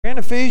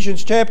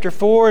Ephesians chapter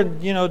 4,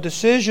 and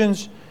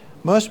decisions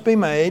must be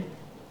made.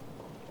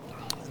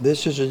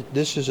 This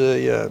is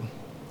a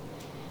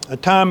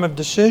time of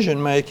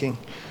decision making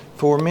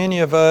for many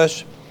of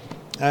us,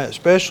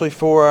 especially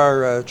for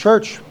our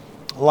church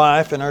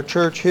life and our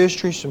church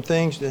history. Some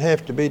things that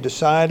have to be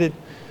decided,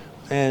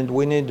 and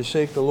we need to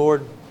seek the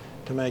Lord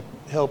to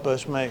help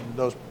us make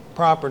those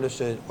proper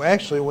decisions. Well,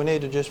 actually, we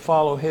need to just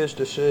follow His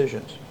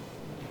decisions.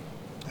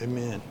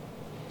 Amen.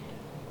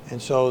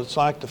 And so it's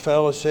like the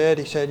fellow said.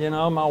 He said,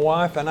 my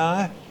wife and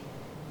I,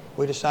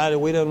 we decided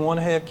we didn't want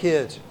to have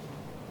kids.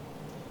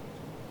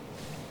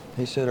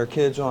 He said our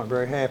kids aren't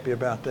very happy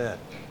about that.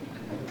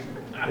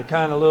 They're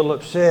kind of a little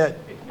upset.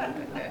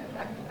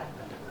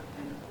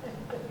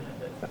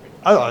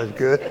 I thought it was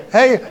good.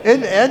 Hey,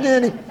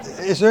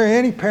 is there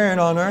any parent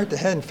on earth that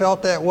hadn't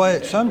felt that way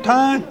at some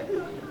time?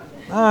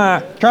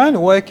 Trying to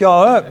wake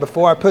y'all up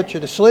before I put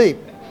you to sleep.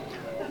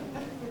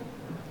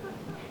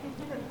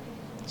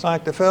 It's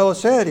like the fellow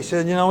said. He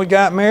said, we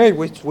got married.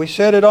 We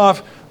set it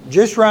off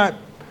just right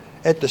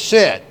at the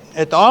set.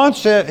 At the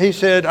onset, he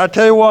said, I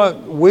tell you what,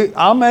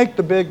 I'll make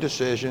the big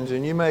decisions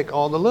and you make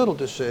all the little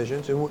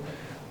decisions. And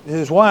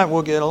his wife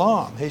will get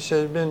along. He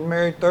said, we've been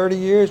married 30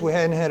 years. We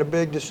hadn't had a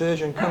big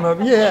decision come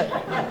up yet.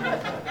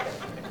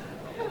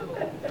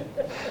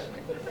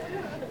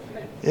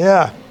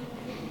 Yeah.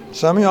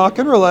 Some of y'all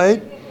can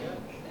relate.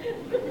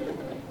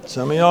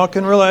 Some of y'all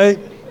can relate.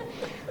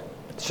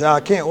 So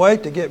I can't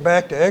wait to get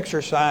back to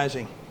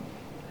exercising,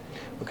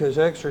 because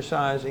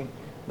exercising,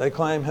 they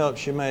claim,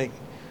 helps you make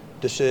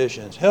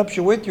decisions. Helps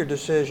you with your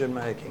decision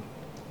making.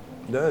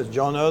 It does. Did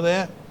y'all know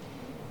that?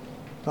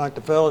 Like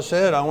the fellow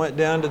said, I went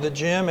down to the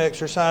gym,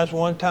 exercised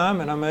one time,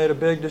 and I made a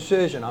big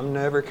decision. I'm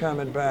never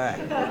coming back.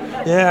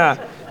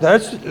 Yeah.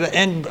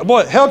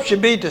 It helps you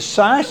be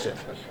decisive.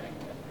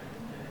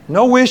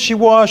 No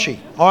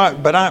wishy-washy. All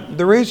right, but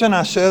the reason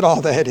I said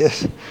all that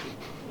is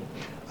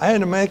I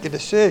had to make a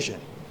decision.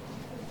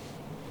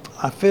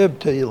 I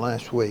fibbed to you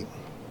last week.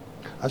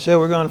 I said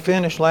we're going to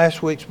finish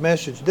last week's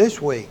message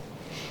this week.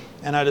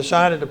 And I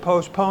decided to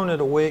postpone it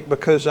a week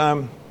because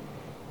I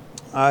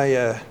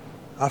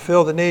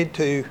feel the need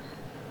to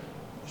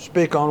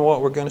speak on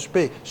what we're going to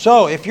speak.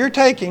 So if you're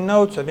taking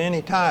notes of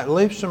any type,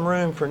 leave some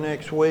room for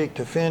next week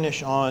to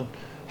finish on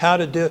how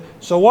to do it.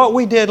 So what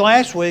we did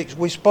last week,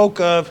 we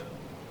spoke of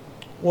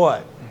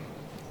what?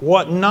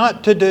 What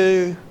not to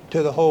do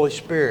to the Holy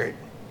Spirit.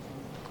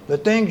 The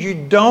things you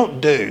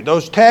don't do,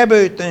 those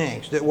taboo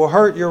things that will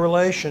hurt your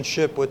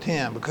relationship with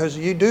Him, because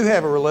you do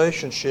have a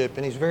relationship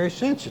and He's very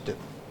sensitive,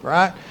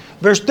 right?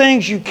 There's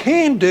things you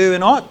can do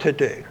and ought to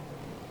do.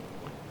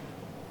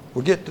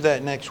 We'll get to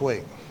that next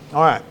week.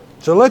 All right,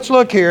 so let's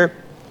look here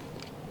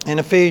in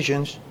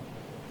Ephesians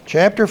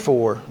chapter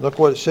 4. Look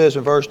what it says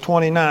in verse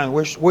 29.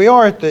 We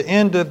are at the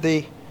end of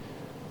the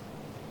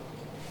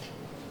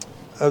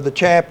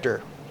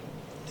chapter.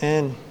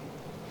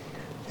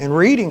 And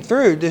reading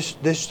through this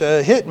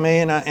hit me,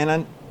 and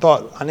I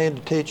thought I need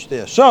to teach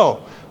this.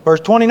 So, verse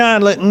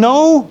 29, let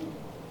no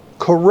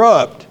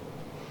corrupt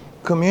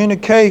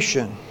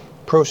communication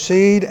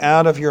proceed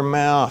out of your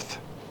mouth.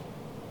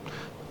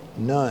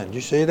 None. Do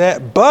you see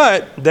that?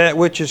 But that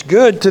which is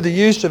good to the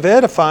use of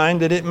edifying,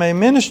 that it may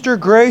minister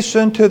grace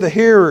unto the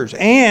hearers.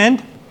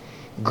 And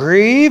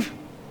grieve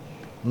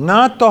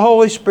not the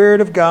Holy Spirit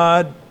of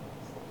God,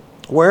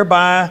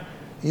 whereby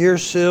you're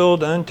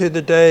sealed unto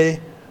the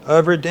day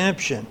of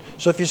redemption.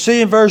 So if you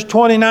see in verse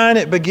 29,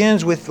 it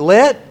begins with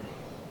let,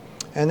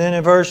 and then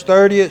in verse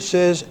 30 it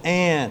says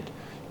and.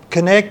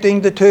 Connecting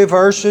the two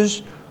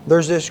verses,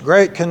 there's this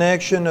great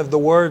connection of the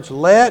words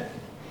let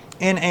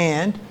and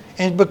and.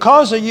 And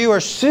because of you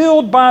are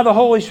sealed by the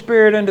Holy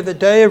Spirit unto the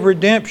day of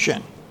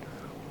redemption,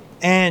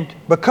 and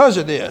because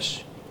of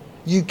this,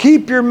 you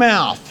keep your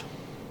mouth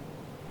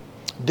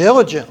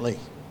diligently.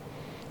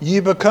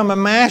 You become a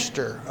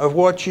master of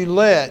what you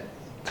let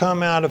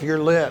come out of your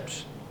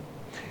lips.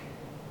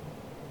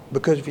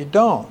 Because if you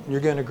don't,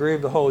 you're going to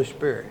grieve the Holy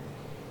Spirit.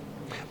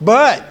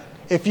 But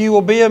if you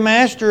will be a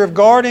master of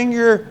guarding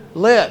your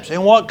lips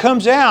and what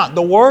comes out,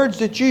 the words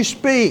that you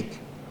speak,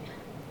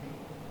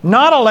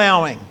 not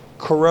allowing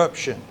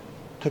corruption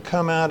to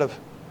come out of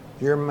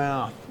your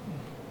mouth.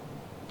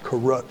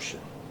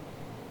 Corruption.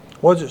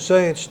 What does it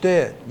say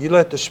instead? You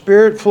let the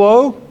Spirit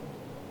flow.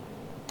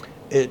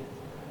 It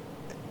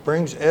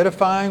brings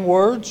edifying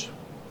words,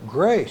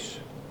 grace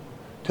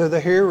to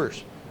the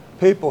hearers.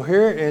 People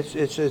hear it,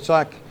 it's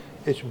like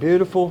it's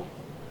beautiful,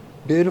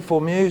 beautiful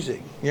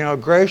music.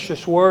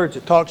 Gracious words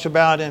it talks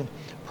about in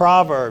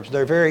Proverbs.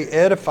 They're very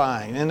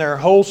edifying, and they're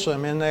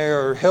wholesome, and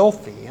they're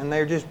healthy, and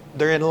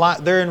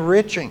they're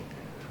enriching.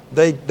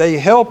 They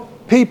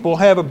help people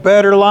have a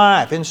better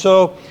life. And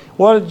so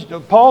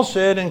what Paul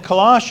said in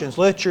Colossians,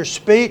 let your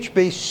speech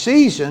be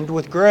seasoned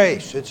with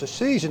grace. It's a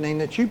seasoning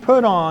that you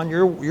put on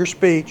your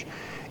speech,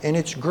 and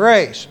it's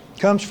grace. It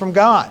comes from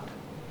God.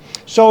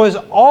 So is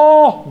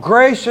all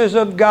graces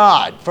of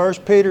God.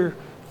 1 Peter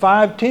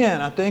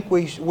 5:10, I think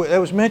that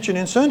was mentioned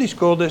in Sunday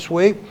school this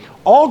week.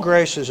 All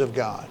graces of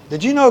God.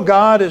 Did you know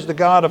God is the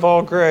God of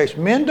all grace?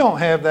 Men don't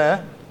have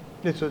that.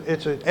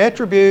 It's an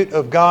attribute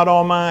of God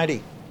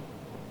Almighty.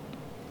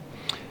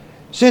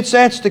 Since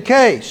that's the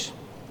case,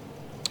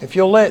 if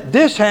you'll let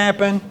this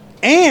happen,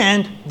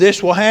 and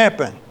this will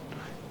happen.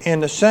 In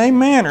the same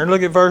manner,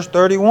 look at verse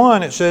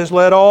 31. It says,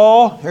 let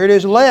all, here it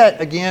is, let,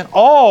 again,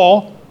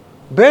 all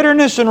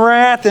bitterness and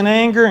wrath and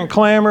anger and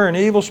clamor and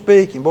evil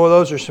speaking. Boy,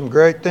 those are some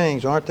great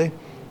things, aren't they?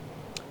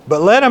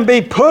 But let them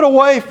be put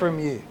away from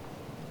you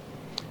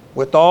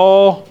with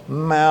all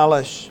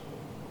malice.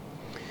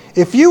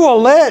 If you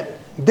will let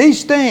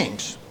these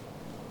things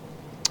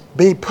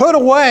be put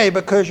away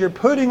because you're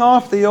putting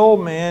off the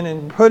old man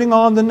and putting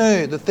on the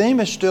new. The theme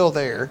is still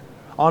there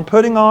on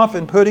putting off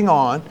and putting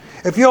on.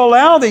 If you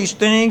allow these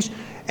things,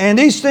 and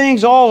these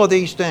things, all of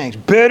these things,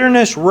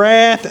 bitterness,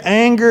 wrath,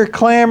 anger,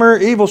 clamor,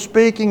 evil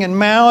speaking, and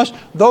malice,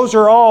 those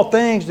are all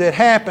things that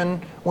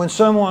happen when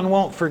someone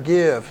won't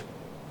forgive.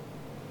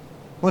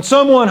 When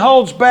someone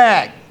holds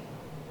back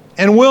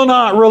and will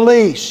not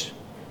release.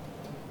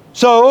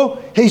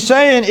 So, he's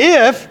saying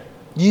if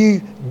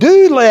you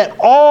do let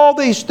all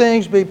these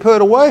things be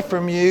put away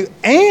from you,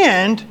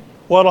 and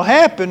what will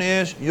happen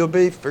is you'll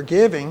be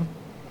forgiving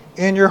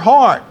in your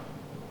heart.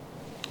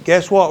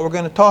 Guess what we're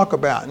going to talk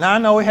about? Now I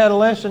know we had a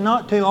lesson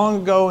not too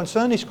long ago in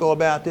Sunday school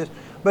about this,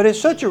 but it's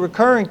such a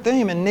recurring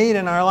theme and need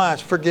in our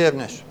lives,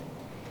 forgiveness.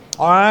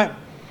 All right?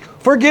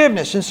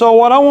 Forgiveness. And so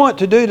what I want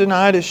to do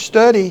tonight is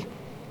study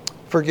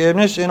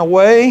forgiveness in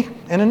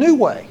a new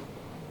way.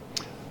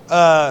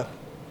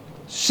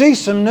 See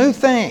some new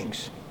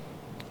things.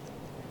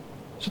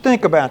 So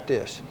think about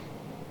this.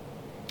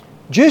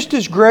 Just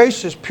as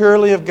grace is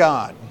purely of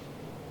God,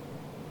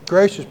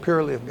 grace is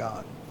purely of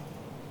God,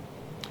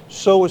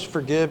 so is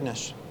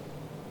forgiveness.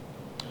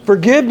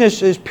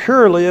 Forgiveness is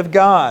purely of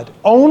God.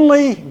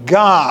 Only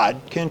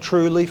God can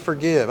truly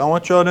forgive. I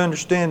want you all to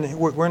understand that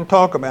we're going to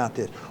talk about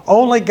this.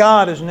 Only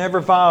God has never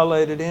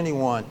violated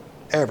anyone,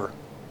 ever.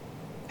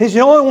 He's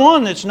the only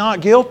one that's not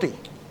guilty.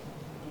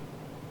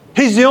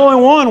 He's the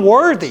only one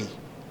worthy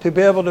to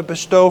be able to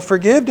bestow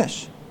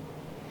forgiveness.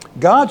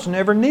 God's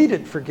never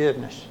needed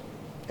forgiveness,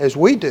 as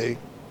we do,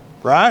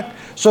 right?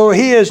 So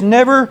He has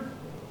never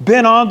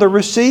been on the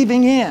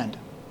receiving end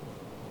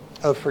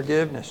of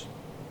forgiveness.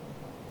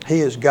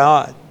 He is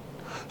God.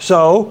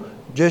 So,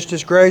 just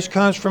as grace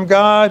comes from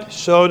God,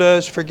 so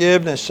does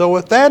forgiveness. So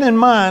with that in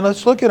mind,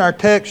 let's look at our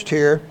text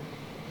here.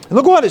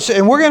 Look what it says,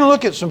 and we're going to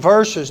look at some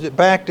verses that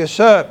back this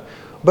up.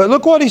 But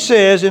look what he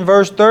says in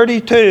verse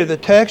 32, the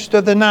text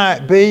of the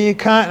night. Be ye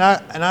kind,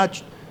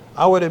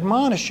 I would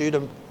admonish you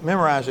to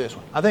memorize this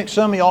one. I think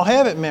some of y'all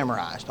have it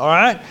memorized, all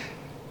right?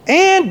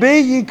 And be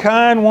ye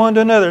kind one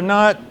to another,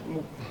 not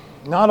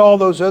all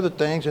those other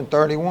things in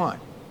 31.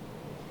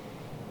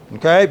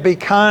 Okay? Be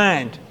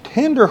kind,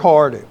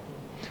 tenderhearted,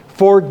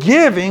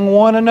 forgiving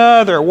one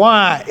another.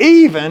 Why?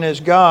 Even as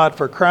God,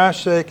 for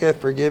Christ's sake,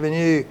 hath forgiven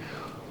you.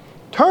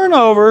 Turn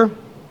over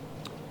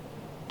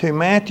to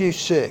Matthew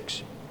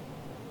 6.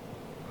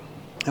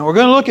 And we're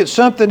going to look at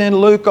something in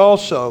Luke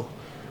also.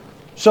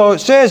 So it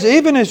says,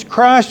 even as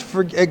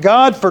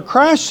God, for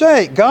Christ's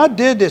sake, God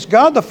did this.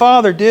 God the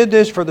Father did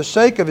this for the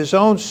sake of His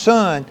own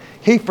Son.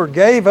 He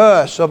forgave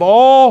us of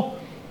all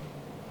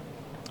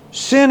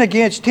sin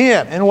against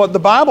Him. And what the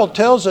Bible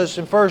tells us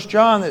in 1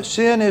 John, that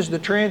sin is the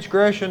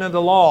transgression of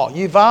the law.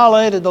 You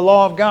violated the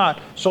law of God.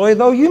 So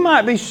though you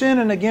might be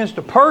sinning against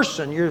a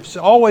person, you're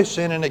always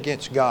sinning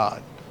against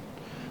God.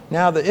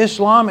 Now the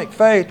Islamic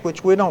faith,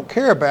 which we don't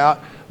care about,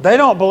 they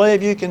don't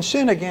believe you can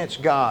sin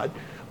against God.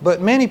 But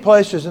many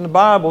places in the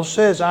Bible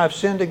says, I've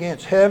sinned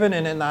against heaven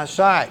and in thy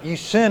sight. You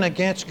sin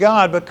against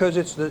God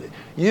because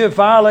you're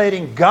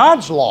violating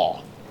God's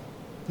law,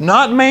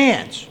 not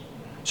man's.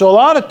 So a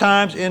lot of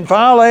times in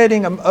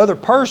violating another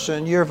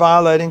person, you're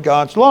violating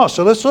God's law.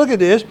 So let's look at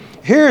this.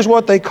 Here's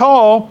what they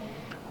call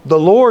the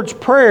Lord's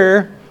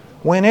Prayer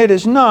when it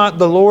is not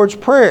the Lord's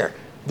Prayer.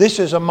 This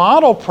is a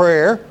model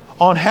prayer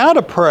on how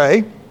to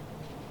pray.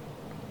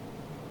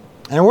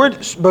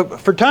 But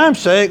for time's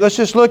sake, let's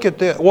just look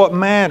at what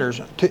matters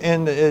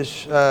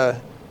as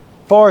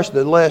far as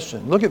the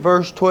lesson. Look at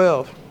verse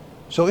 12.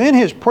 So in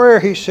his prayer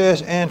he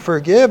says, and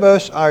forgive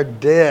us our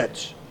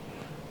debts.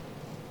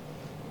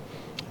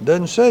 It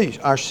doesn't say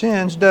our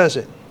sins, does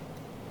it?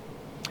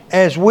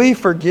 As we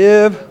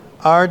forgive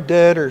our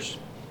debtors.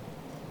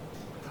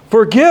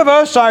 Forgive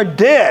us our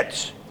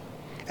debts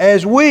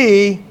as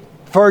we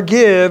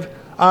forgive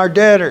our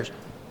debtors.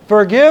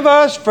 Forgive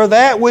us for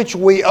that which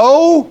we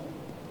owe,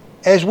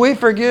 as we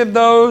forgive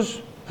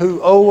those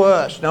who owe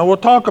us. Now we'll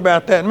talk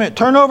about that in a minute.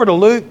 Turn over to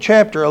Luke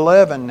chapter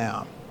 11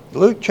 now.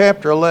 Luke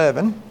chapter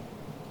 11.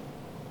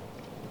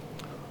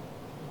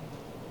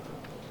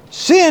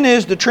 Sin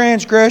is the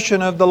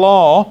transgression of the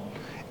law.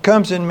 It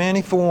comes in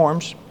many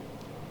forms.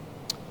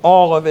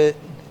 All of it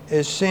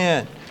is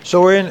sin.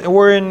 So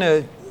we're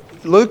in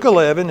Luke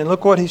 11, and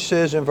look what he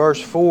says in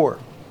verse 4.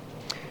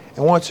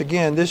 And once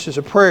again, this is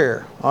a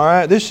prayer. All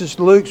right, this is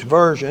Luke's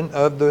version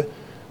of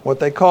what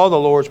they call the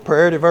Lord's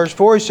Prayer. To verse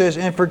 4 he says,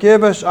 and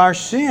forgive us our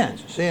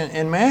sins. See,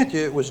 in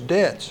Matthew it was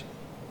debts.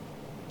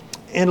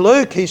 In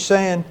Luke he's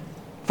saying,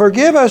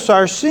 forgive us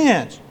our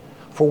sins.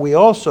 For we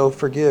also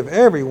forgive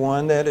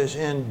everyone that is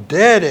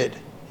indebted,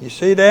 you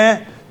see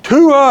that,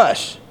 to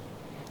us.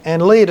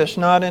 And lead us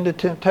not into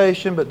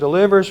temptation, but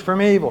deliver us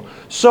from evil.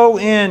 So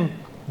in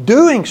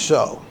doing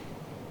so,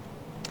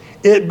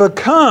 it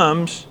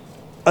becomes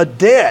a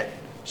debt.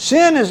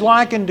 Sin is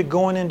likened to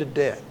going into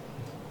debt.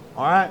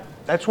 All right?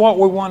 That's what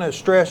we want to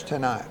stress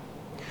tonight.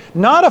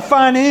 Not a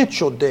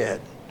financial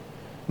debt.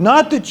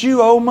 Not that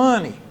you owe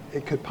money.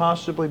 It could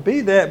possibly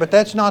be that, but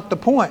that's not the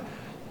point.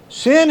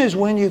 Sin is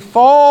when you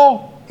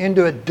fall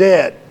into a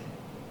debt.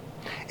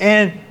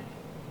 And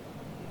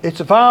it's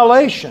a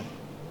violation.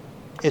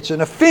 It's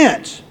an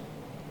offense.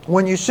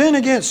 When you sin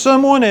against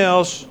someone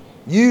else,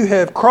 you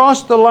have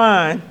crossed the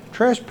line,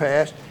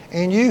 trespassed,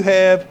 and you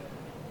have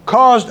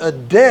caused a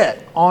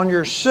debt on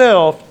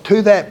yourself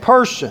to that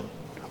person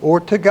or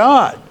to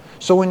God.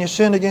 So when you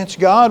sin against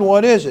God,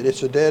 what is it?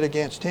 It's a debt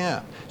against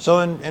Him.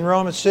 So in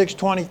Romans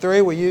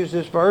 6:23, we use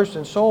this verse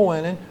in soul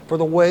winning, for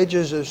the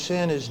wages of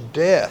sin is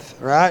death,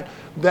 right?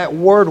 That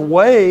word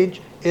wage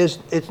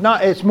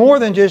it's more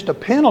than just a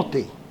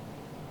penalty.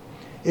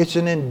 It's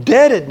an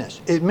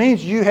indebtedness. It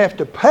means you have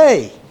to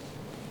pay.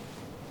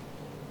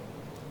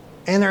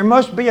 And there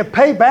must be a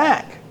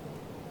payback.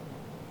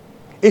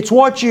 It's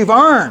what you've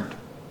earned.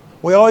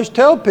 We always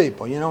tell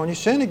people, when you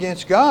sin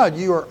against God,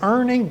 you are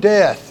earning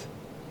death.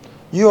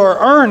 You are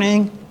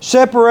earning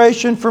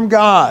separation from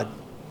God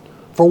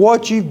for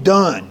what you've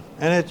done.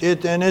 And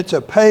it's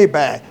a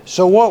payback.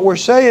 So what we're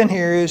saying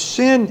here is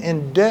sin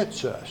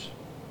indebts us.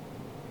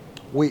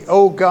 We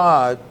owe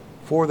God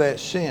for that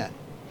sin.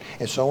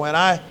 And so when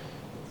I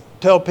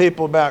tell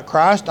people about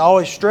Christ, I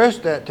always stress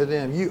that to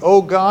them. You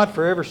owe God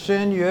for every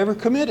sin you ever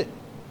committed.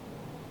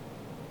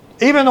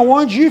 Even the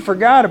ones you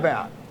forgot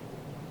about.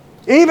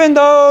 Even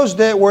those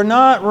that were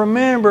not,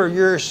 remember,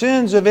 your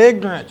sins of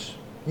ignorance.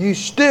 You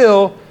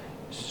still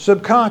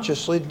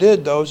subconsciously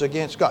did those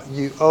against God.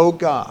 You owe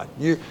God.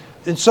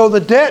 And so the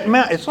debt,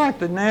 it's like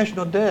the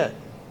national debt.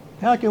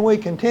 How can we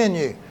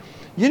continue?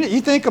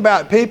 You think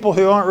about people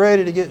who aren't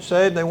ready to get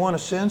saved, they want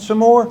to sin some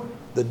more,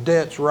 the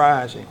debt's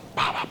rising.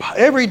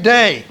 Every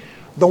day,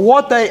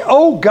 what they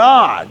owe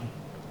God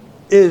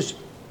is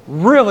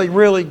really,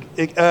 really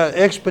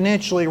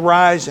exponentially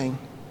rising.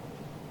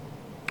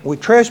 We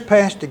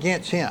trespassed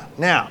against Him.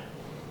 Now,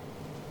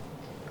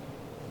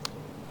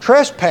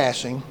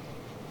 trespassing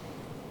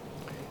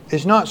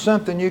is not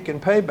something you can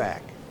pay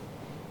back.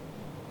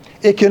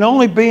 It can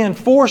only be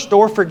enforced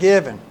or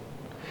forgiven.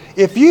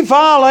 If you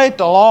violate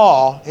the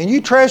law and you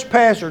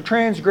trespass or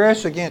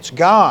transgress against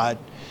God,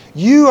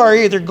 you are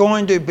either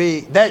going to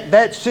be,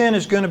 that sin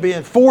is going to be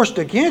enforced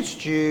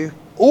against you,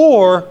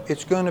 or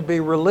it's going to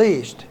be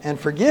released and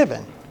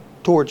forgiven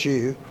towards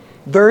you.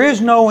 There is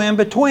no in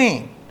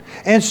between.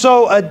 And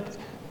so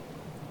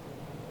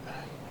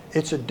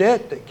it's a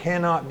debt that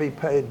cannot be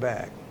paid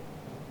back.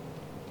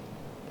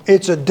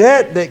 It's a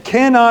debt that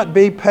cannot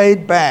be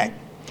paid back.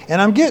 And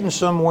I'm getting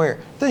somewhere.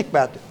 Think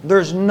about it.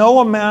 There's no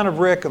amount of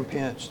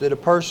recompense that a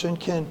person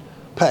can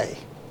pay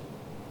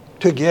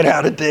to get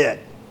out of debt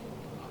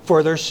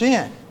for their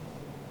sin.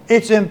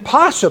 It's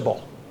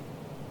impossible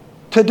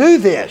to do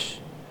this.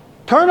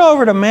 Turn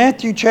over to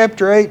Matthew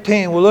chapter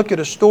 18. We'll look at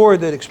a story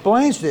that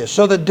explains this.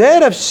 So the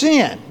debt of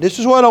sin, this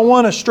is what I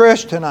want to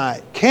stress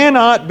tonight,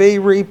 cannot be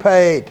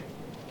repaid.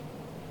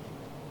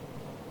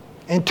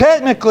 And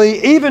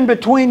technically, even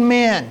between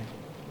men,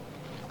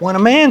 when a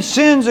man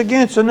sins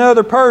against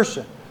another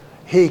person,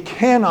 he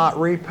cannot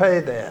repay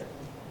that.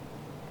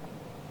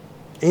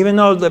 Even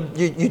though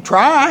you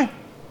try,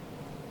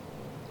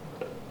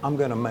 I'm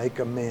going to make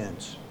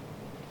amends.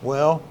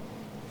 Well,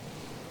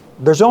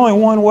 there's only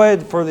one way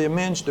for the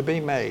amends to be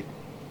made.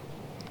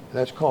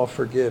 That's called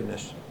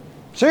forgiveness.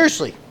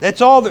 Seriously, that's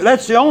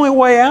the only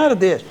way out of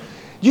this.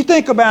 You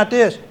think about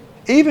this,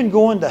 even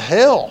going to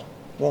hell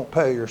won't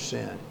pay your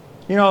sin.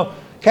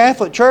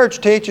 Catholic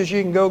Church teaches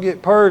you can go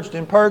get purged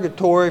in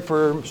purgatory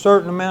for a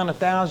certain amount of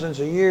thousands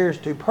of years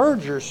to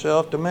purge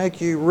yourself, to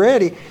make you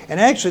ready. And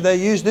actually they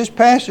use this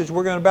passage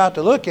we're about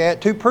to look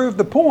at to prove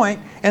the point.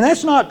 And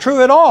that's not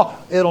true at all.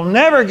 It'll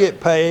never get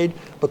paid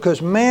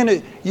because,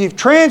 man, you've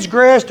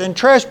transgressed and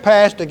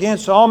trespassed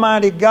against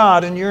Almighty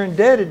God and you're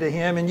indebted to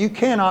Him and you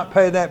cannot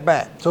pay that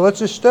back. So let's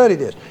just study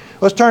this.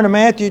 Let's turn to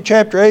Matthew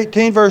chapter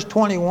 18, verse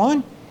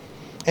 21.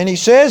 And he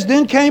says,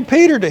 Then came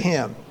Peter to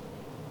him,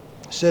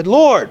 said,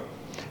 Lord,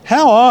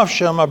 how oft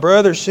shall my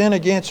brother sin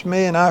against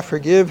me and I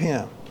forgive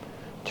him?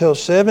 Till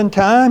 7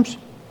 times?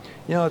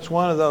 It's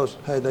one of those,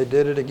 hey, they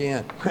did it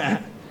again.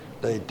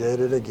 They did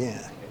it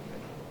again.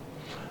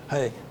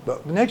 Hey,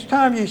 but the next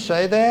time you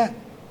say that,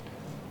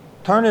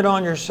 turn it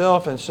on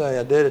yourself and say,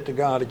 I did it to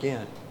God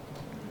again.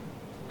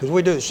 Because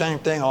we do the same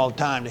thing all the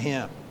time to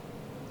Him.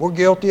 We're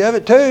guilty of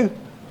it too.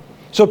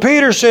 So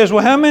Peter says,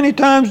 well, how many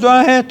times do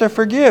I have to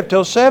forgive?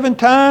 Till 7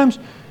 times?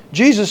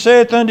 Jesus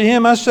saith unto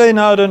him, I say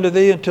not unto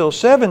thee until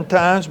 7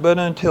 times, but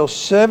until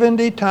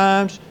 70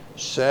 times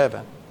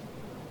 7.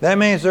 That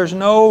means there's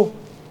no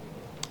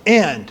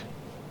end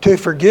to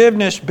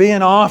forgiveness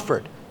being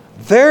offered.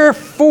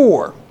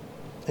 Therefore,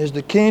 is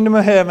the kingdom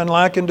of heaven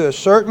likened to a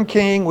certain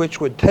king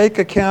which would take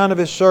account of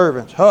his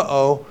servants.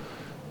 Uh-oh,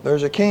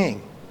 there's a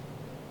king.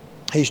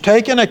 He's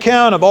taking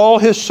account of all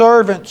his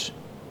servants.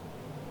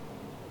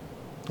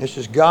 This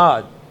is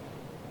God.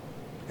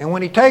 And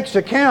when he takes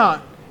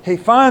account, he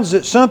finds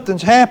that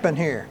something's happened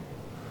here.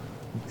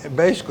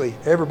 Basically,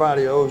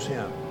 everybody owes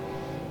him.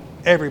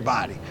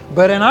 Everybody.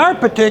 But in our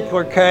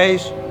particular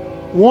case,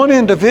 one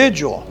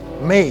individual,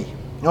 me.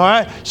 All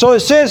right? So it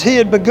says he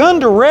had begun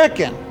to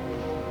reckon.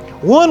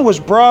 One was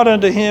brought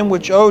unto him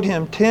which owed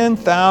him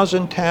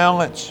 10,000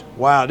 talents.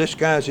 Wow, this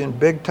guy's in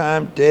big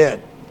time debt.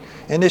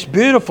 And this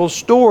beautiful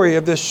story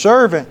of this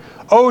servant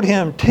owed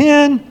him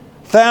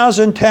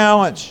 10,000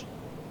 talents.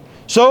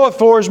 So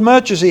for as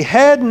much as he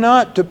had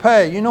not to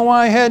pay. You know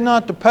why he had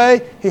not to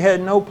pay? He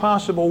had no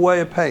possible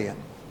way of paying.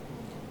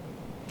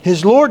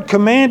 His Lord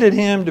commanded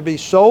him to be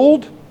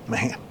sold,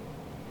 man,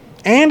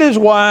 and his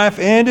wife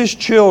and his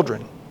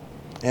children,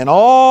 and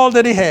all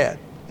that he had,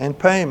 and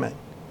payment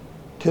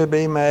to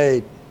be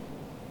made.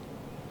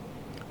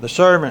 The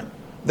servant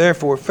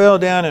therefore fell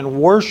down and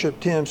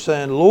worshipped him,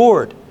 saying,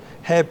 Lord,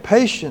 have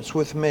patience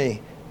with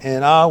me,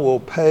 and I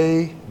will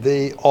pay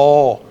thee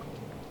all.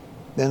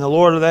 Then the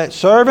Lord of that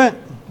servant,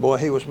 boy,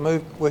 he was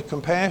moved with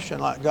compassion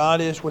like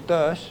God is with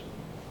us,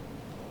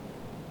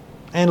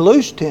 and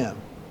loosed him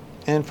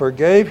and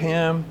forgave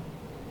him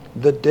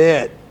the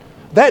debt.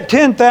 That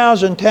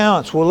 10,000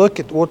 talents, we'll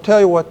tell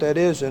you what that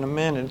is in a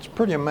minute. It's a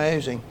pretty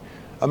amazing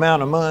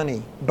amount of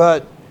money,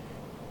 but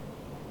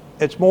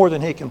it's more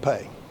than he can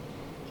pay.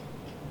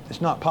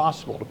 It's not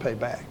possible to pay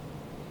back.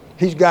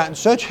 He's gotten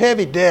such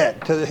heavy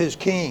debt to his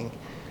king,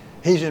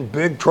 he's in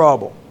big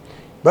trouble.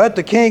 But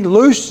the king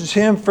looses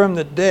him from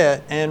the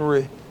debt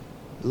and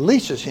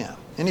releases him.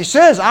 And he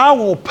says, I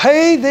will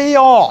pay thee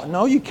all.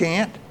 No, you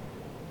can't.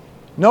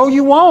 No,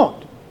 you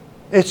won't.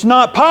 It's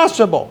not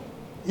possible.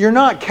 You're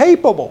not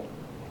capable.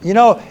 You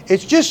know,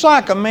 it's just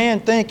like a man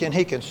thinking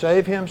he can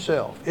save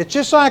himself. It's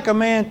just like a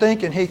man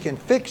thinking he can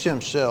fix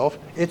himself.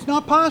 It's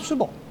not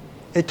possible.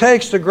 It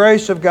takes the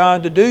grace of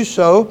God to do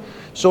so.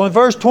 So in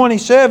verse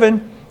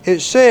 27, it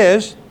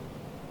says,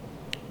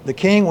 the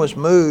king was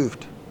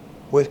moved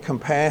with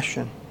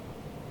compassion.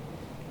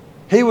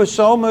 He was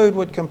so moved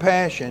with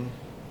compassion,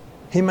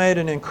 he made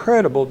an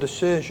incredible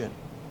decision.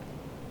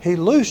 He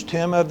loosed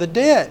him of the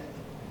debt.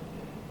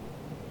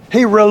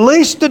 He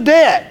released the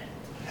debt.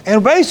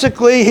 And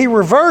basically, he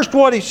reversed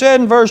what he said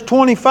in verse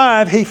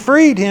 25. He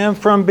freed him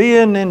from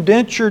being in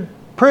indentured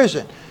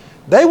prison.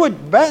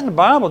 Back in the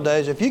Bible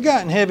days, if you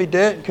got in heavy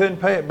debt and couldn't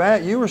pay it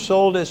back, you were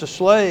sold as a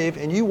slave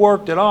and you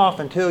worked it off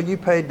until you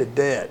paid the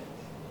debt.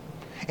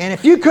 And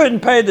if you couldn't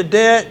pay the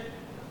debt,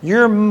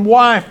 your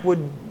wife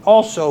would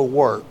also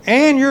work,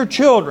 and your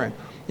children.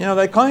 You know,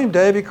 they claim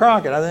Davy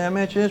Crockett. I think I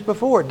mentioned this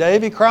before.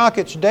 Davy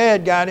Crockett's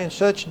dad got in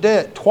such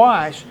debt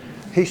twice,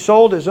 he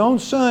sold his own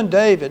son,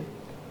 David,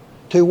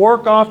 to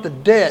work off the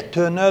debt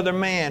to another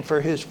man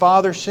for his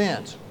father's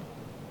sins.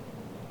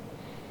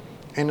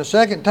 And the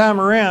second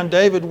time around,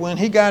 David, when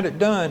he got it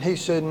done, he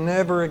said,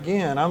 never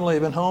again. I'm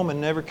leaving home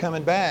and never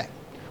coming back.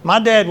 My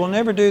dad will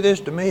never do this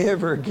to me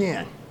ever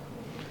again.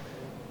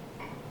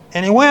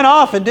 And he went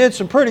off and did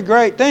some pretty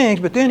great things,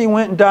 but then he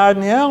went and died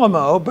in the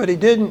Alamo, but he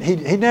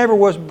never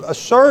was a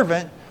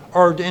servant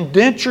or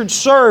indentured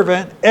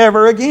servant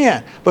ever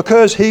again.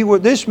 Because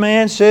this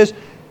man says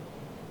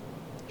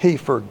he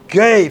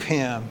forgave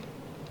him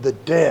the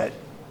debt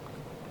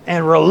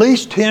and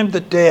released him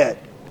the debt.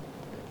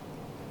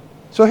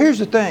 So here's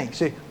the thing.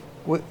 See,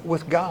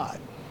 with God,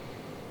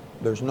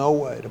 there's no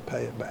way to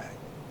pay it back.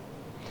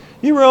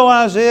 You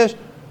realize this?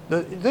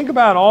 Think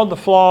about all the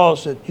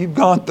flaws that you've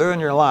gone through in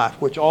your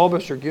life, which all of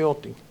us are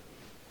guilty.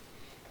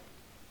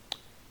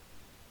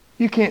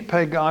 You can't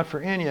pay God for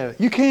any of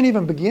it. You can't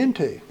even begin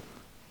to.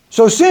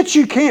 So since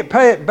you can't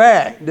pay it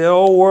back, the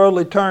old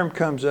worldly term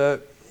comes up,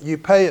 you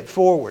pay it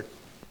forward.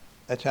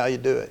 That's how you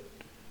do it.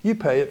 You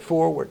pay it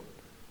forward.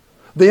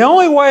 The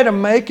only way to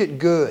make it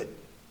good,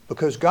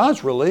 because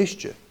God's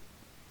released you.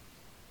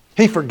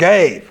 He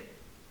forgave.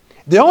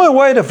 The only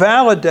way to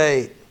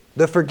validate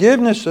the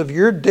forgiveness of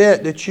your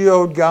debt that you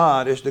owed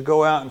God is to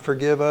go out and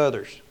forgive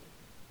others.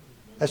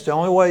 That's the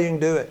only way you can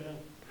do it.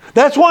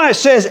 That's why it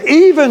says,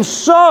 even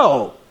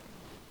so,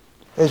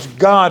 as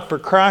God, for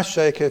Christ's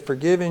sake, has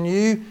forgiven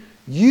you,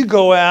 you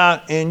go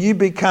out and you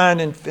be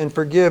kind and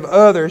forgive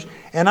others.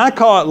 And I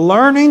call it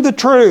learning the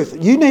truth.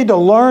 You need to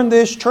learn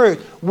this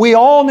truth. We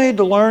all need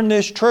to learn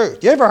this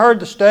truth. You ever heard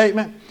the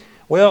statement,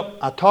 well,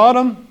 I taught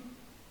them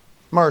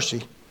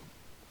mercy,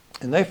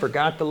 and they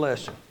forgot the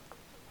lesson.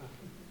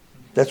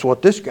 That's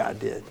what this guy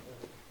did.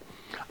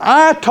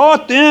 I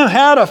taught them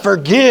how to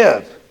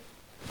forgive.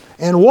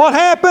 And what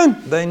happened?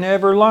 They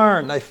never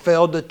learned. They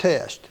failed the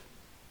test.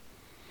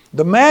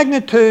 The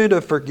magnitude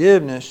of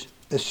forgiveness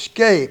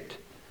escaped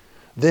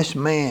this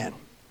man.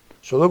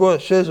 So look what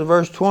it says in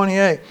verse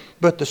 28.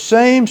 But the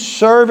same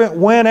servant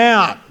went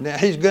out. Now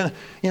he's going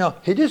to,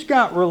 he just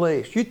got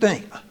released. You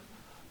think,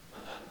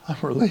 I'm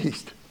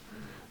released.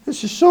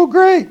 This is so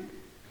great.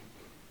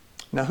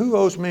 Now who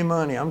owes me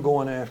money? I'm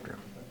going after him.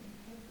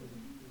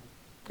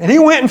 And he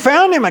went and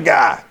found him a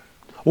guy,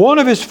 one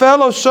of his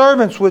fellow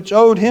servants, which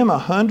owed him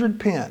 100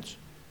 pence.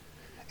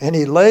 And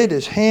he laid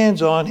his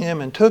hands on him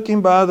and took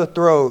him by the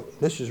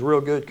throat. This is real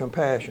good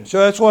compassion. So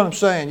that's what I'm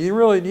saying. You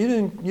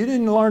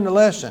didn't learn the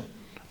lesson.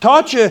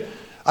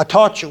 I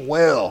taught you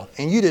well,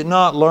 and you did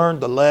not learn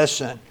the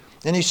lesson.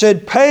 And he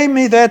said, pay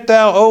me that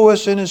thou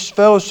owest. And his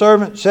fellow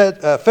servant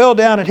fell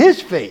down at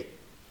his feet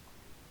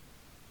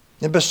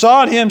and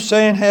besought him,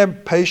 saying,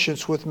 have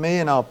patience with me,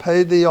 and I'll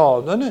pay thee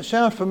all. Doesn't it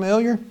sound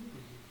familiar?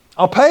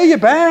 I'll pay you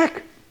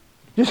back.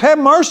 Just have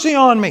mercy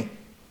on me.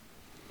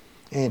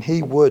 And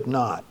he would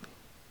not,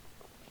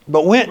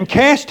 but went and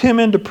cast him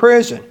into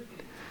prison,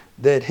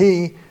 that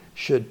he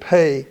should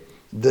pay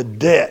the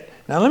debt.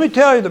 Now let me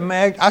tell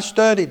you I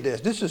studied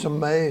this. This is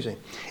amazing.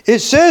 It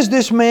says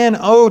this man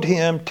owed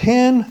him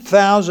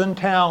 10,000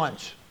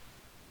 talents.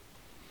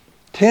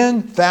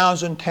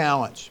 10,000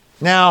 talents.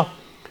 Now,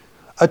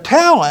 a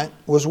talent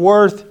was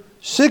worth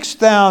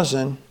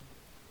 6,000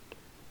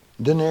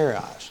 denarii.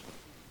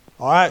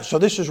 All right, so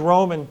this is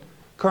Roman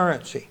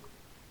currency.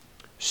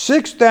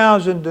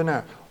 6,000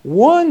 denarii.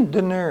 One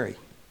denarii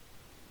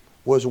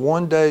was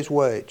 1 day's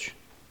wage.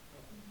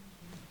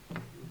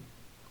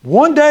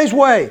 1 day's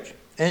wage.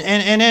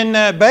 And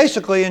then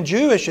basically in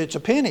Jewish it's a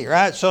penny,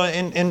 right? So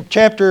in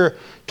chapter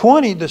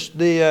 20,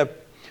 the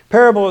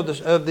parable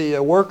of the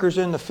workers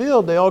in the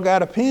field, they all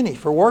got a penny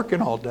for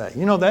working all day.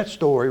 You know that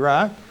story,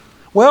 right?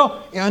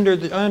 Well,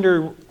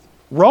 under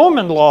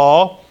Roman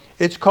law,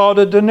 it's called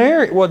a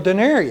denarius. Well,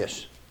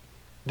 denarius.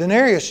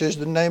 Denarius is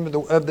the name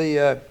of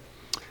the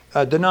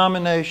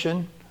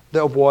denomination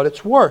of what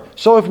it's worth.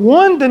 So if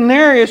one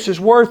denarius is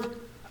worth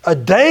a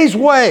day's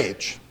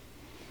wage,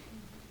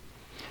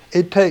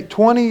 it'd take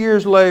 20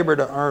 years labor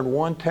to earn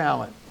 1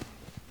 talent.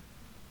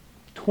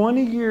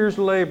 20 years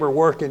labor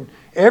working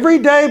every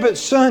day but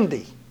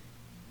Sunday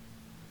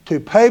to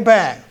pay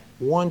back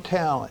 1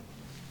 talent.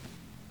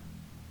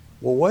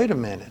 Well, wait a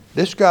minute.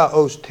 This guy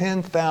owes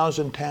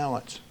 10,000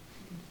 talents.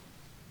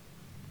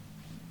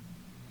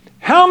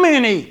 How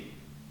many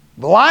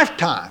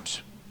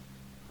lifetimes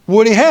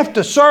would he have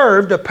to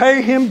serve to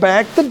pay him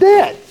back the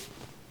debt?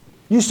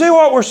 You see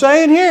what we're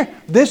saying here?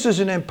 This is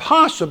an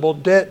impossible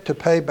debt to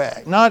pay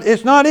back.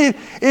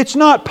 It's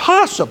not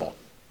possible.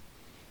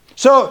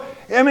 So,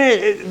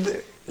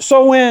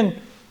 so when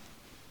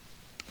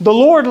the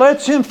Lord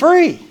lets him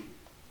free,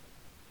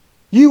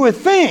 you would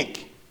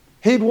think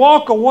he'd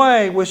walk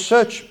away with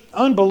such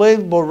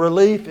unbelievable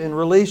relief and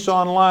release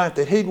on life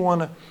that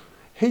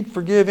he'd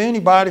forgive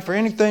anybody for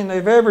anything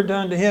they've ever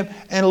done to him,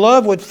 and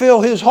love would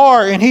fill his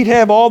heart, and he'd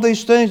have all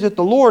these things that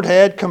the Lord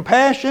had,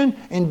 compassion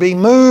and be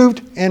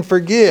moved and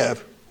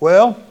forgive.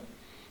 Well,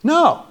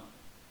 no.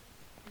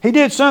 He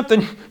did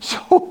something,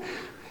 so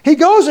he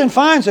goes and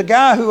finds a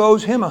guy who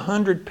owes him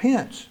 100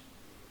 pence.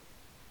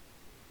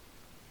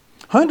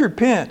 100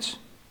 pence.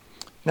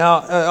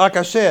 Now, like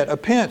I said, a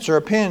pence or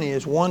a penny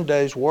is 1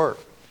 day's work.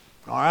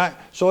 All right?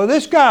 So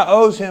this guy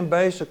owes him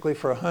basically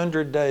for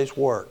 100 days'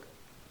 work.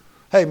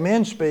 Hey,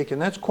 men speaking,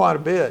 that's quite a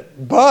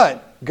bit.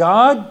 But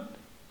God,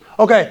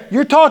 okay,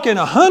 you're talking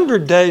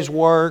 100 days'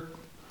 work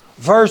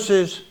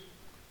versus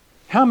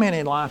how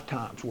many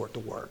lifetimes worth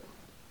of work?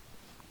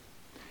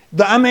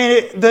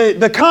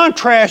 The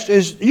contrast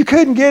is, you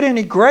couldn't get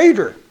any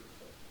greater.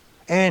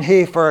 And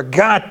he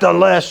forgot the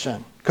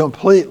lesson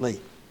completely.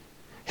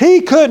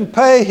 He couldn't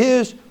pay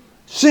his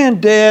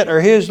sin debt or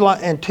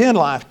in 10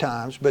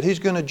 lifetimes, but he's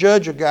going to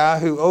judge a guy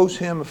who owes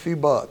him a few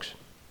bucks,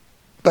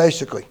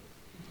 basically.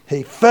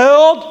 He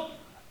failed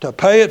to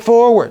pay it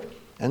forward.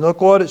 And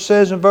look what it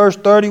says in verse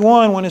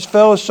 31. When his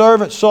fellow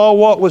servants saw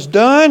what was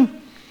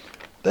done,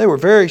 they were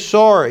very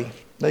sorry.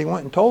 They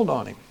went and told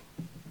on him.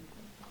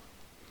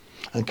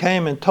 And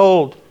came and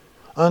told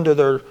unto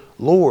their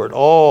Lord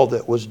all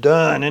that was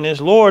done. And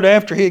his Lord,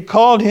 after he had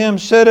called him,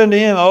 said unto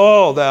him,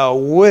 O thou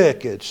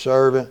wicked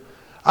servant,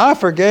 I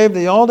forgave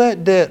thee all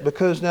that debt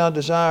because thou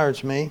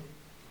desiredst me.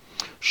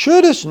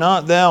 Shouldest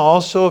not thou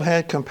also have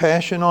had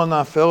compassion on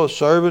thy fellow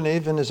servant,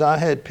 even as I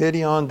had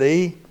pity on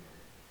thee?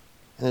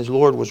 And his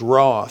Lord was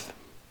wroth,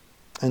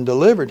 and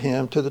delivered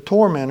him to the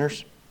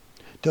tormentors,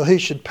 till he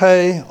should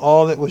pay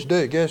all that was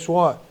due. Guess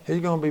what? He's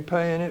going to be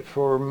paying it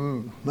for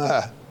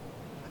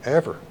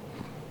ever.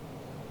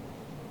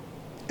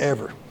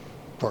 Ever.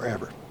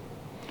 Forever.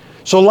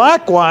 So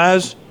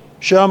likewise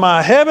shall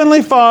my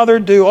heavenly Father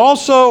do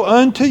also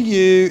unto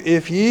you,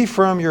 if ye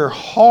from your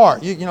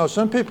heart. You know,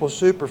 some people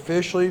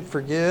superficially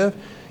forgive.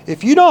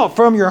 If you don't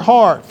from your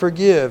heart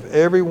forgive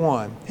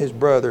everyone, his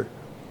brother,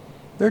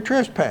 their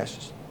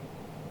trespasses.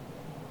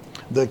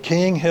 The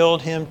king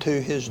held him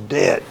to his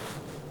debt.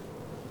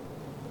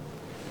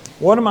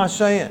 What am I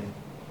saying?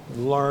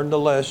 Learn the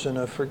lesson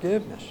of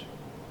forgiveness.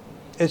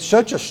 It's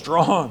such a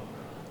strong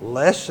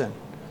lesson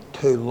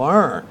to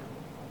learn.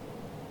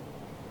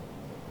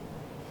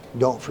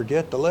 Don't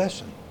forget the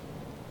lesson.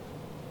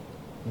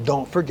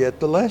 Don't forget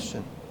the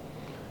lesson.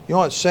 You know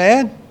what's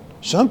sad?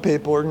 Some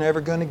people are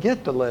never going to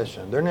get the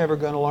lesson. They're never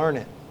going to learn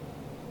it.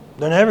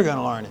 They're never going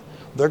to learn it.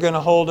 They're going to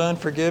hold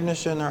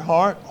unforgiveness in their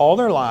heart all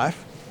their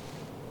life.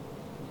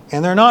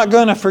 And they're not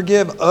going to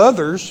forgive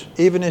others,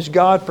 even as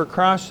God for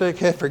Christ's sake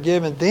hath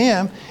forgiven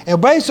them.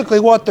 And basically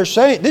what they're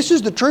saying, this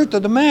is the truth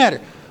of the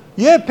matter.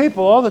 You have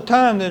people all the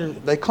time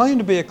that they claim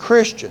to be a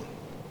Christian.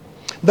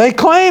 They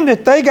claim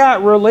that they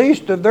got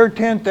released of their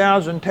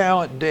 10,000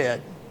 talent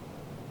debt.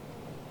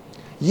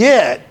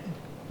 Yet,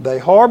 they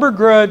harbor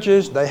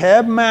grudges, they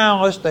have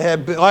malice, they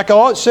have, like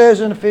all it says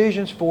in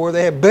Ephesians 4,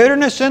 they have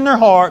bitterness in their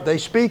heart, they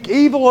speak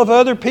evil of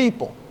other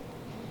people.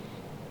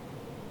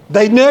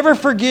 They never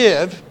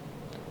forgive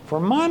for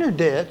minor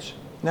debts.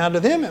 Now to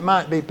them it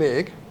might be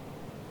big.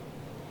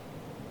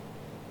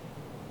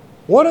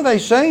 What are they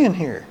saying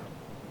here?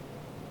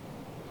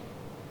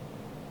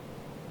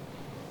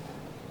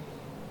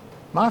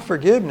 My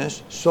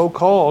forgiveness,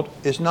 so-called,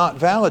 is not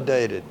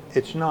validated.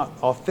 It's not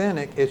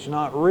authentic. It's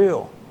not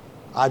real.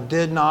 I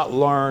did not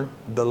learn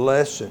the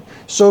lesson.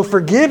 So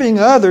forgiving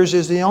others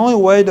is the only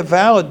way to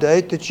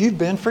validate that you've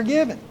been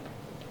forgiven.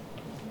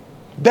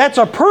 That's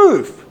a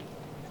proof.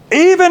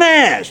 Even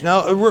as.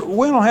 Now,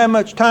 we don't have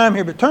much time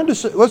here, but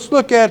let's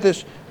look at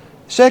this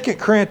 2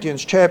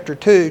 Corinthians chapter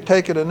 2.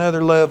 Take it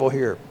another level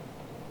here.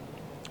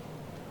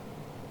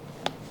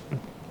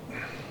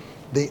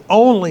 The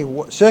only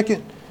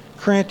 2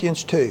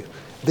 Corinthians 2.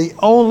 The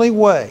only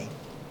way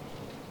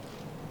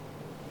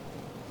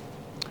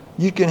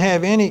you can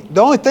have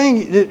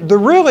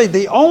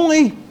the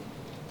only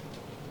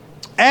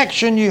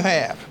action you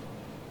have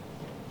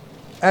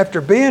after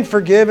being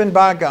forgiven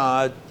by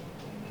God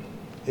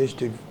is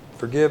to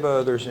forgive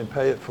others and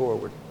pay it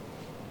forward.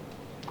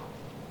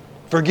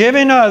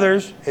 Forgiving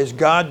others as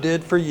God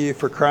did for you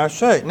for Christ's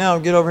sake. Now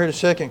get over here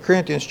to 2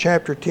 Corinthians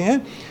chapter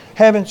 10.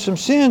 Having some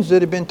sins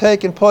that had been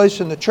taking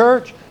place in the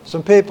church.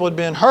 Some people had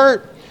been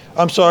hurt.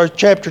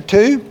 Chapter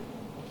 2,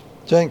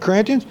 2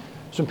 Corinthians.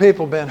 Some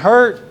people have been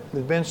hurt.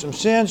 There's been some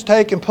sins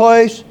taking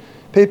place.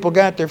 People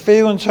got their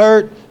feelings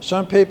hurt.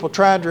 Some people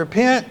tried to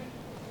repent.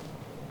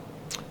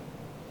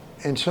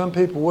 And some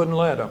people wouldn't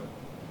let them.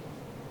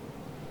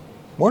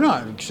 We're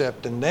not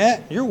accepting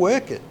that. You're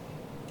wicked.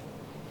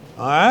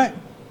 All right?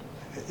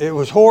 It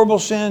was horrible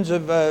sins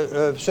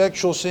of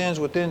sexual sins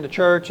within the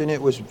church, and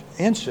it was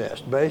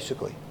incest,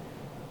 basically.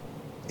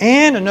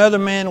 And another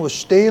man was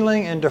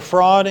stealing and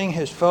defrauding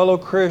his fellow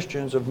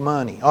Christians of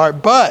money. All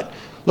right, but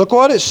look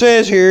what it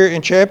says here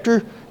in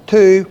chapter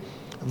 2,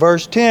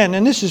 verse 10.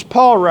 And this is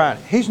Paul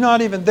writing. He's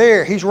not even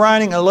there. He's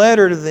writing a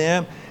letter to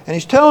them, and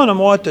he's telling them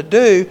what to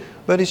do.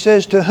 But he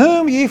says, to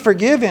whom ye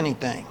forgive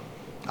anything,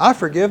 I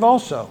forgive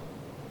also.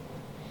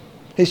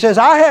 He says,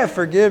 I have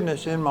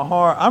forgiveness in my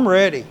heart. I'm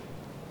ready.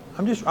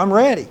 I'm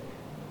ready.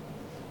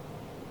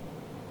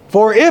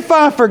 For if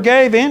I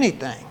forgave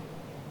anything,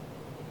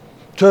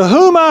 to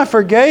whom I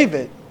forgave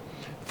it,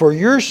 for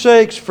your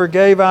sakes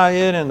forgave I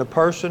it in the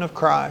person of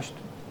Christ.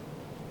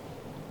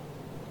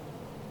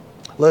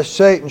 Lest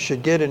Satan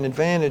should get an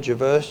advantage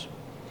of us,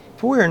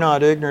 for we are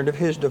not ignorant of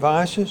his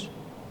devices.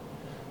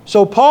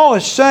 So Paul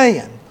is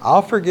saying,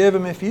 I'll forgive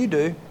him if you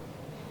do.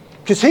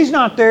 Because he's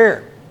not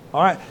there.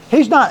 All right?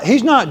 He's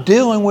not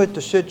dealing with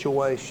the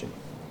situation.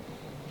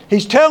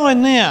 He's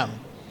telling them,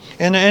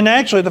 and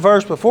actually the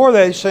verse before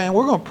that he's saying,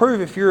 we're going to prove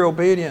if you're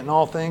obedient in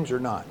all things or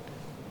not.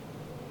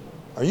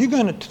 Are you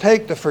going to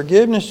take the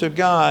forgiveness of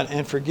God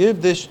and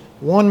forgive this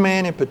one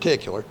man in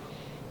particular,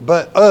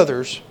 but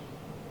others?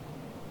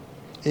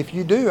 If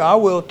you do, I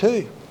will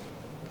too.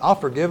 I'll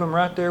forgive them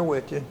right there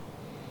with you.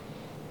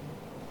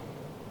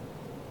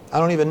 I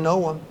don't even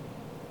know them.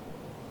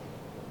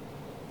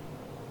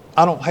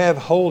 I don't have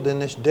hold in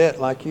this debt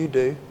like you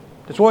do.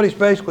 That's what he's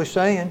basically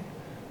saying.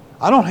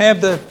 I don't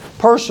have the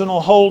personal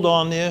hold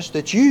on this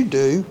that you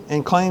do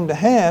and claim to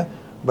have,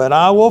 but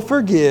I will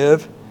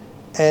forgive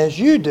as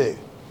you do.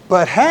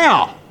 But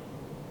how?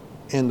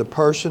 In the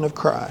person of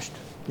Christ.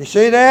 You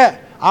see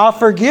that? I'll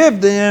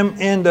forgive them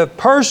in the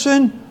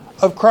person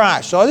of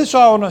Christ. So this is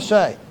all I want to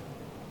say.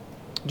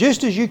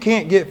 Just as you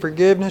can't get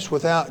forgiveness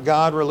without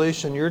God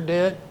releasing your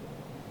debt,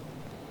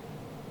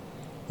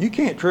 you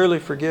can't truly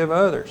forgive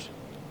others.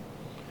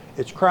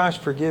 It's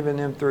Christ forgiving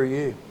them through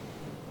you.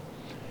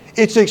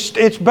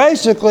 It's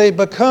basically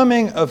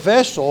becoming a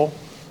vessel,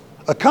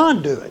 a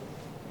conduit,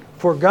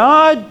 for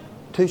God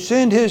to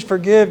send His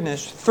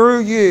forgiveness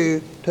through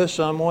you to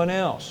someone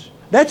else.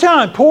 That's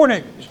how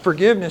important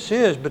forgiveness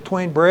is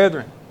between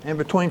brethren and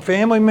between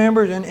family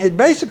members and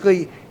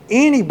basically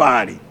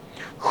anybody.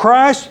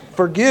 Christ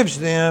forgives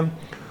them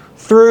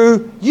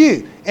through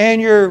you.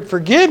 And your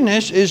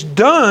forgiveness is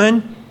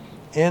done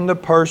in the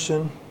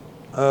person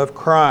of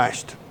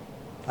Christ.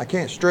 I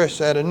can't stress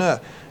that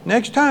enough.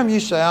 Next time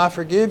you say, I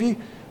forgive you,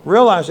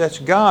 realize that's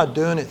God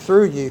doing it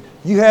through you.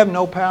 You have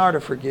no power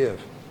to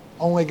forgive.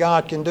 Only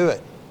God can do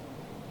it.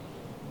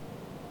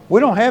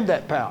 We don't have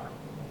that power.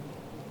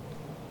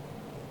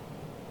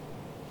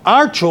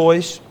 Our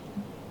choice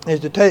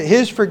is to take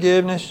His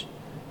forgiveness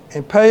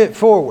and pay it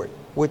forward,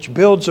 which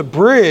builds a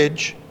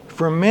bridge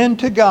from men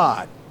to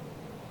God,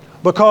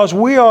 because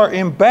we are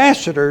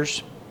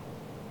ambassadors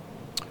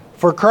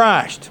for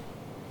Christ.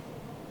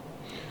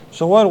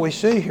 So what do we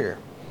see here?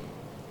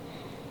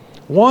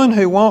 One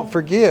who won't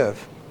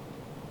forgive.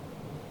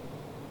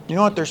 You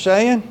know what they're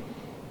saying?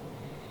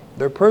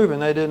 They're proving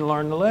they didn't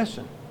learn the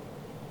lesson.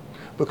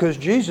 Because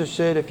Jesus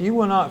said, if you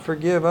will not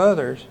forgive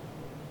others,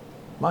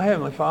 my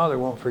Heavenly Father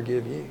won't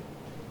forgive you.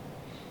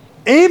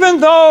 Even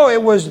though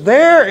it was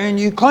there and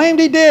you claimed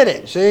He did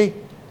it, see?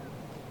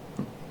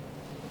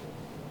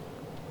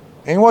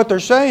 And what they're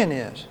saying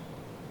is,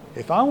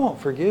 if I won't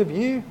forgive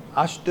you,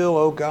 I still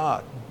owe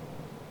God.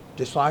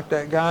 Just like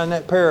that guy in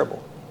that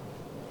parable.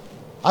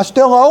 I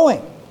still owe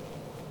Him.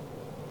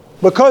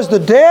 Because the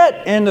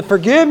debt and the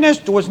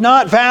forgiveness was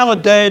not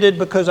validated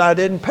because I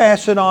didn't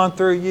pass it on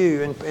through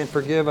you and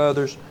forgive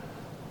others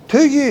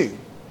to you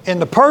in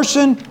the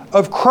person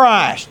of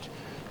Christ.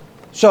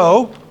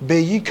 So,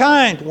 be ye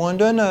kind one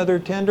to another,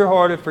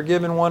 tender-hearted,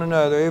 forgiving one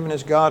another, even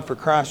as God for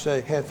Christ's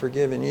sake hath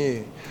forgiven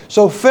you.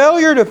 So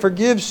failure to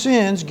forgive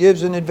sins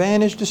gives an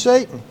advantage to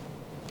Satan.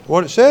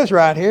 What it says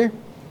right here.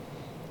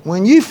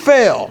 When you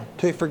fail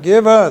to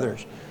forgive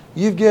others,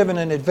 you've given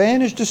an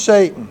advantage to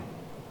Satan.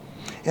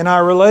 And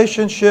our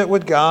relationship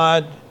with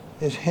God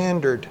is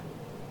hindered.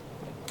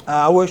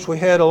 I wish we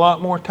had a lot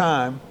more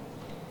time.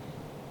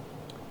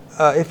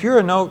 If you're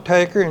a note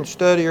taker and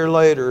studier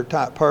later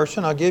type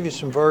person, I'll give you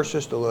some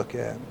verses to look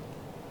at.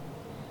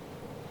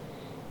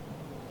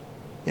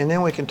 And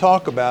then we can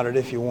talk about it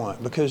if you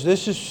want, because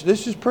this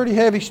is pretty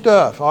heavy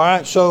stuff. All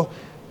right, so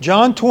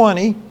John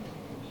 20,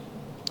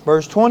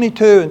 verse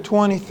 22 and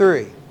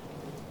 23.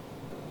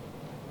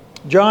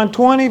 John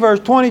 20, verse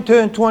 22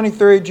 and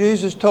 23,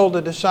 Jesus told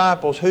the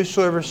disciples,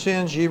 whosoever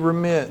sins ye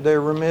remit,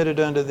 they're remitted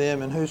unto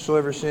them, and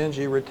whosoever sins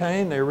ye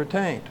retain, they're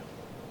retained.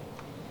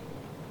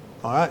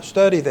 All right,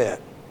 study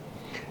that.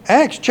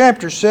 Acts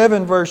chapter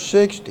 7, verse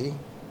 60.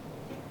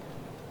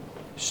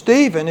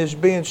 Stephen is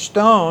being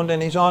stoned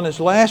and he's on his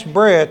last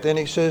breath and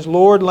he says,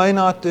 Lord, lay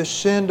not this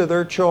sin to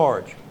their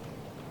charge.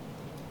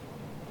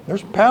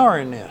 There's power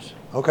in this,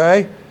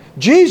 okay?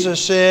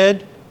 Jesus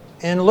said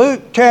in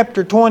Luke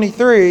chapter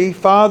 23,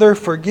 Father,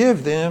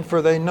 forgive them,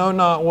 for they know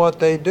not what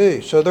they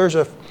do. So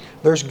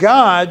there's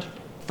God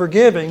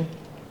forgiving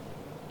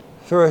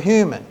through a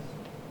human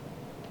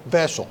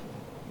vessel.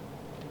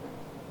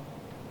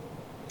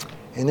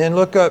 And then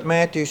look up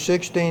Matthew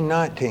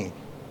 16:19.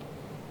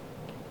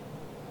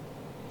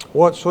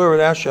 Whatsoever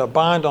thou shalt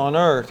bind on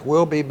earth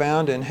will be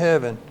bound in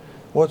heaven.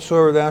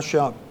 Whatsoever thou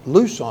shalt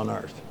loose on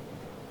earth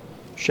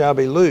shall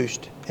be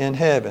loosed in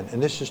heaven.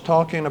 And this is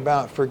talking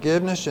about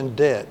forgiveness and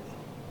debt.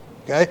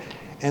 Okay?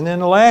 And then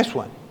the last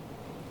one,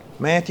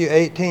 Matthew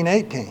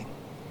 18:18.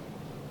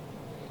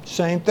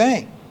 Same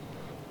thing.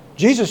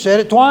 Jesus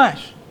said it twice.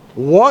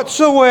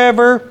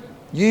 Whatsoever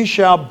ye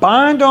shall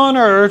bind on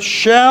earth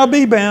shall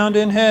be bound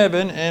in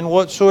heaven, and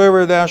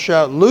whatsoever thou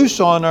shalt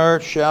loose on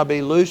earth shall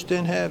be loosed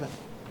in heaven.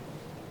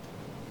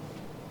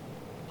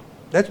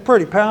 That's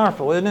pretty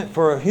powerful, isn't it,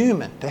 for a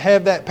human to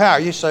have that power?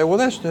 You say, well,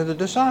 that's to the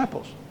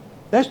disciples.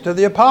 That's to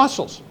the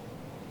apostles.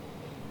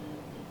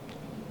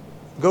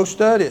 Go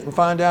study it and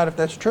find out if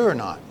that's true or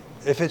not.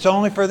 If it's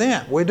only for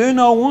them. We do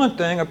know one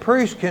thing, a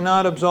priest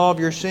cannot absolve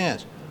your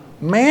sins.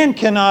 Man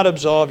cannot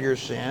absolve your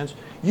sins.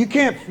 You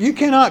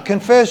cannot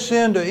confess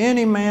sin to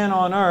any man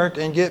on earth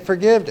and get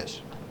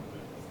forgiveness.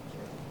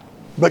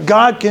 But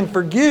God can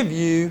forgive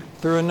you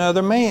through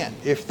another man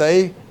if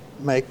they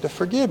make the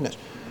forgiveness.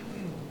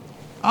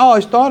 I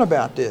always thought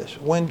about this.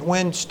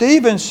 When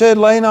Stephen said,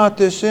 lay not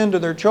this sin to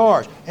their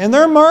charge, and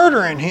they're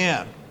murdering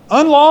him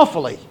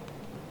unlawfully,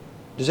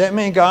 does that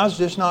mean God's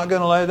just not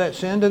going to lay that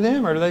sin to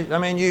them? Or do they? I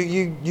mean,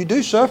 you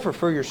do suffer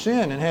for your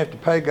sin and have to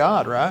pay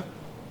God, right?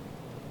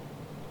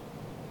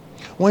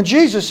 When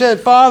Jesus said,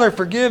 Father,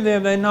 forgive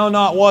them, they know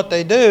not what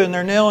they do, and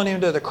they're nailing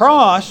Him to the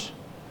cross,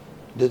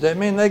 does that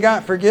mean they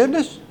got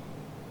forgiveness?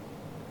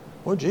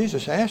 Well,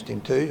 Jesus asked him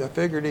to. I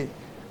figured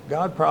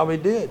God probably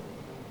did.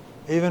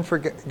 Even for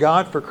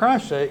God, for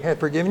Christ's sake, had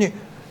forgiven you.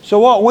 So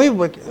what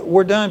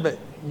we're done, but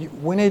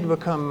we need to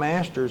become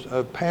masters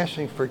of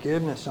passing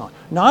forgiveness on.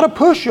 Not a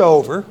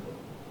pushover,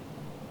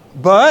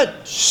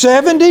 but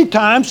 70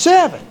 times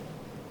 7.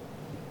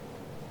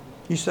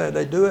 You say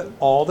they do it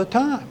all the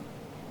time.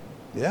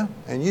 Yeah,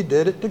 and you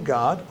did it to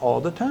God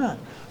all the time.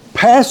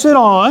 Pass it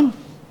on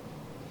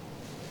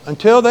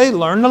until they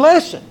learn the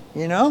lesson,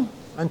 you know.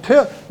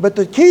 But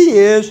the key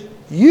is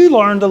you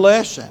learn the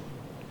lesson.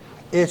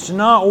 It's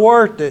not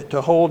worth it to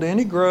hold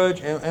any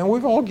grudge, and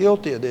we're all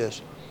guilty of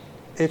this.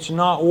 It's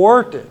not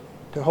worth it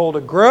to hold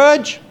a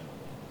grudge,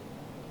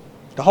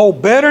 to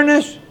hold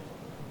bitterness,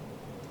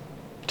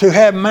 to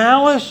have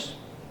malice,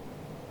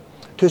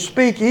 to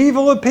speak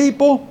evil of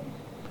people.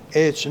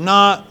 It's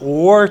not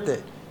worth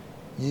it.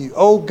 You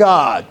owe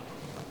God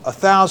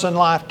 1,000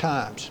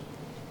 lifetimes.